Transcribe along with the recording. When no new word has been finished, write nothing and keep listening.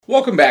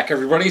Welcome back,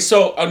 everybody.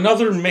 So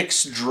another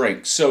mixed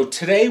drink. So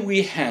today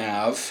we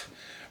have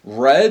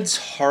Red's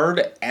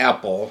Hard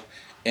Apple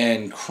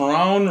and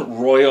Crown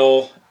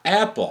Royal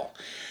Apple.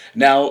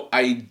 Now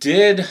I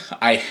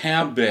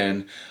have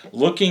been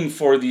looking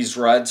for these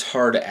Red's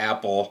Hard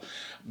Apple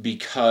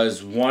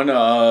because one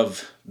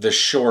of the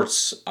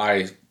shorts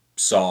I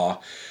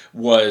saw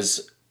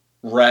was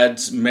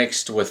Reds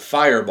mixed with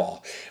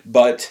Fireball.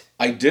 But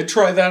I did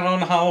try that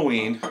on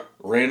Halloween,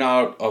 ran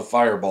out of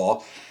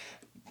Fireball.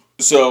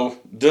 So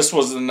this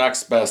was the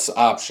next best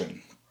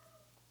option.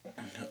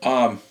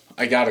 I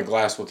got a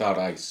glass without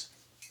ice.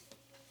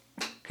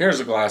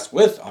 Here's a glass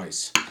with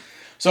ice.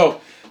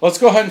 So let's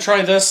go ahead and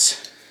try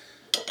this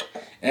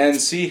and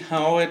see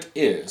how it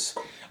is.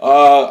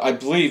 I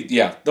believe,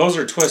 yeah, those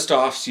are twist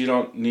offs. You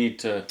don't need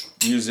to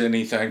use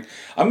anything.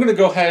 I'm going to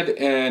go ahead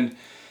and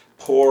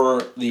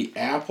pour the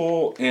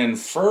apple in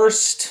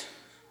first.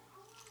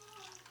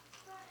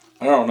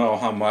 I don't know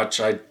how much.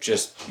 I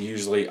just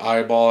usually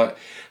eyeball it.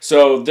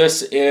 So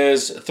this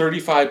is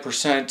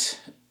 35%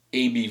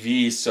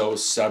 ABV, so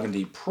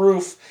 70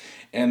 proof.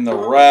 And the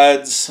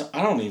Reds,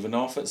 I don't even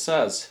know if it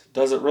says.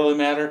 Does it really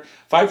matter?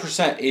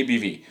 5%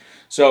 ABV.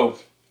 So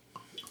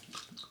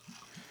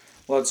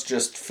let's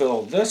just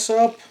fill this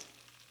up.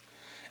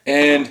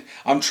 And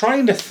I'm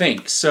trying to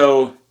think.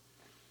 So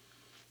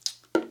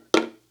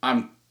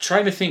I'm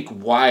trying to think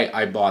why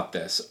I bought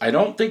this. I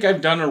don't think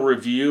I've done a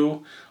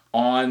review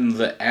on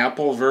the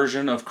apple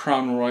version of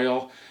Crown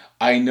Royal.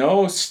 I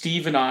know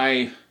Steve and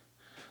I,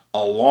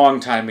 a long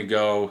time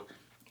ago,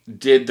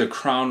 did the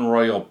Crown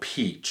Royal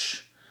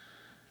Peach.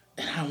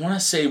 And I want to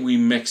say we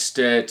mixed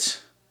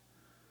it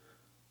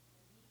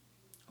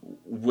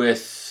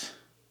with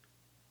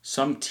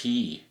some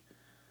tea.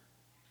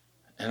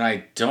 And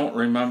I don't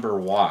remember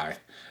why.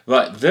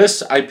 But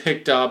this I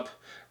picked up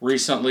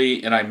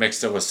recently and I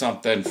mixed it with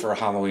something for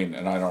Halloween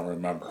and I don't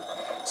remember.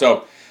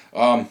 So,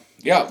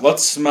 yeah,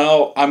 let's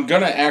smell. I'm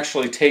going to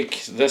actually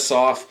take this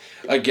off.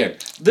 Again,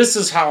 this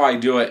is how I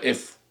do it.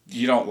 If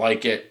you don't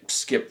like it,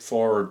 skip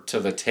forward to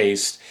the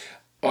taste.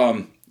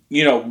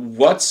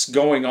 What's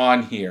going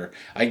on here?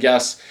 I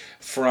guess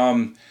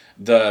from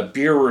the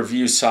beer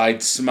review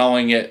side,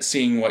 smelling it,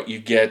 seeing what you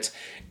get,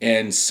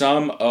 and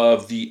some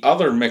of the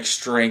other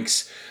mixed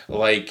drinks,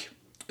 like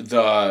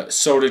the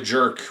Soda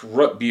Jerk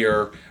root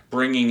beer,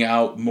 bringing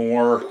out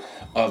more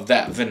of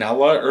that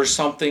vanilla or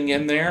something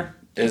in there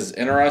is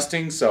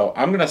interesting. So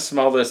I'm going to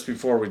smell this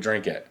before we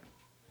drink it.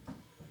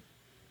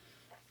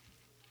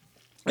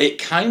 It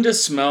kind of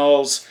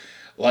smells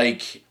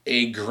like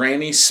a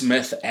Granny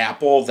Smith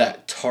apple.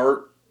 That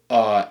tart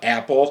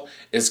apple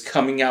is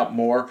coming out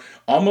more.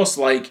 Almost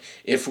like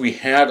if we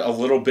had a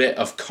little bit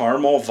of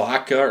caramel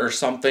vodka or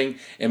something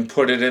and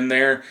put it in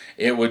there,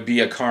 it would be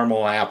a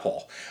caramel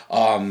apple.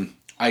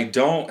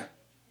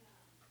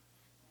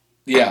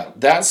 Yeah,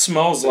 that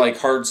smells like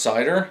hard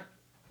cider.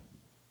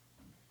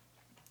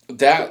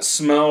 That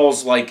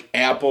smells like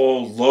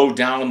apple, low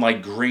down,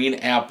 like green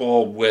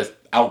apple with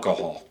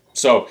alcohol.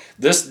 So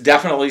this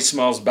definitely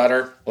smells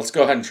better. Let's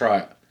go ahead and try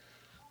it.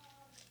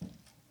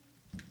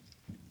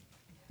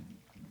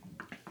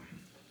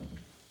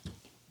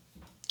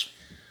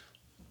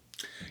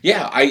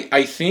 Yeah,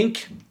 I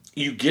think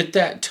you get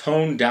that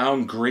toned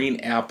down green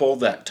apple,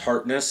 that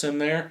tartness in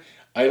there.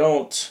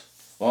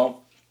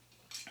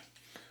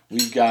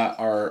 We've got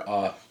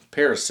our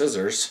pair of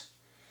scissors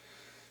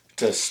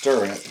to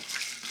stir it.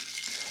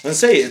 Let's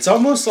say it's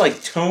almost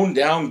like toned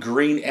down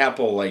green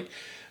apple, like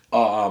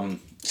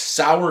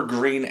sour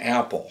green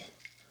apple.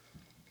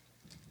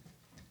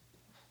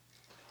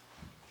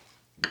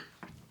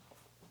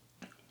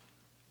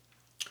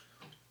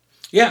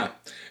 Yeah,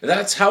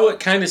 that's how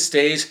it kind of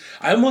stays.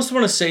 I almost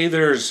want to say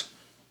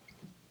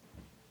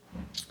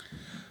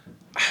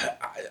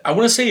I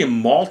want to say a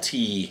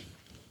maltiness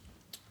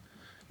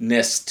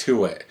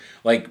to it.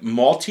 Like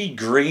malty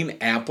green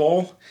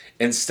apple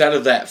instead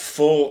of that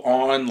full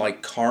on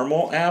like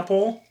caramel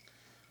apple.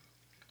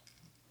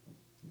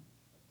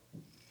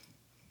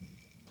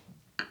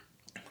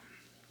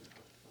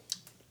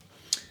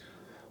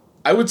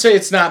 I would say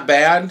it's not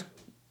bad.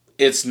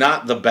 It's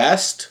not the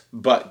best,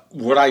 but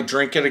would I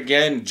drink it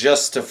again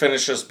just to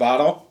finish this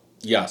bottle?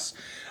 Yes.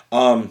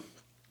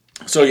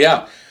 So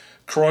yeah,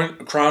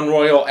 Crown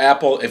Royal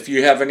Apple, if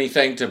you have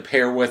anything to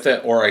pair with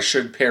it, or I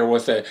should pair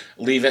with it,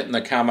 leave it in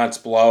the comments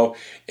below.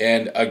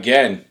 And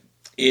again,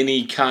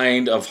 any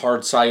kind of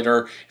hard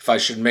cider, if I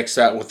should mix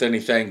that with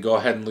anything, go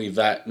ahead and leave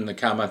that in the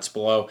comments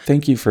below.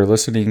 Thank you for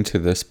listening to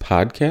this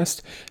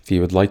podcast. If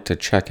you would like to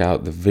check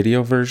out the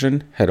video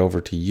version, head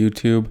over to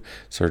YouTube,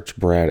 search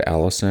Brad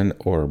Allison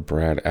or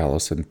Brad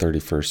Allison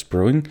 31st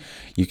Brewing.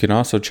 You can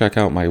also check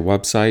out my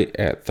website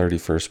at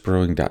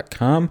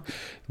 31stbrewing.com.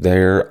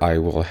 There I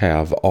will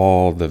have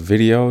all the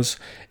videos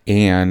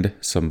and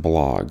some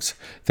blogs.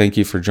 Thank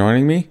you for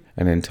joining me,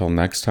 and until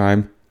next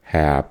time,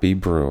 happy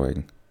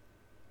brewing.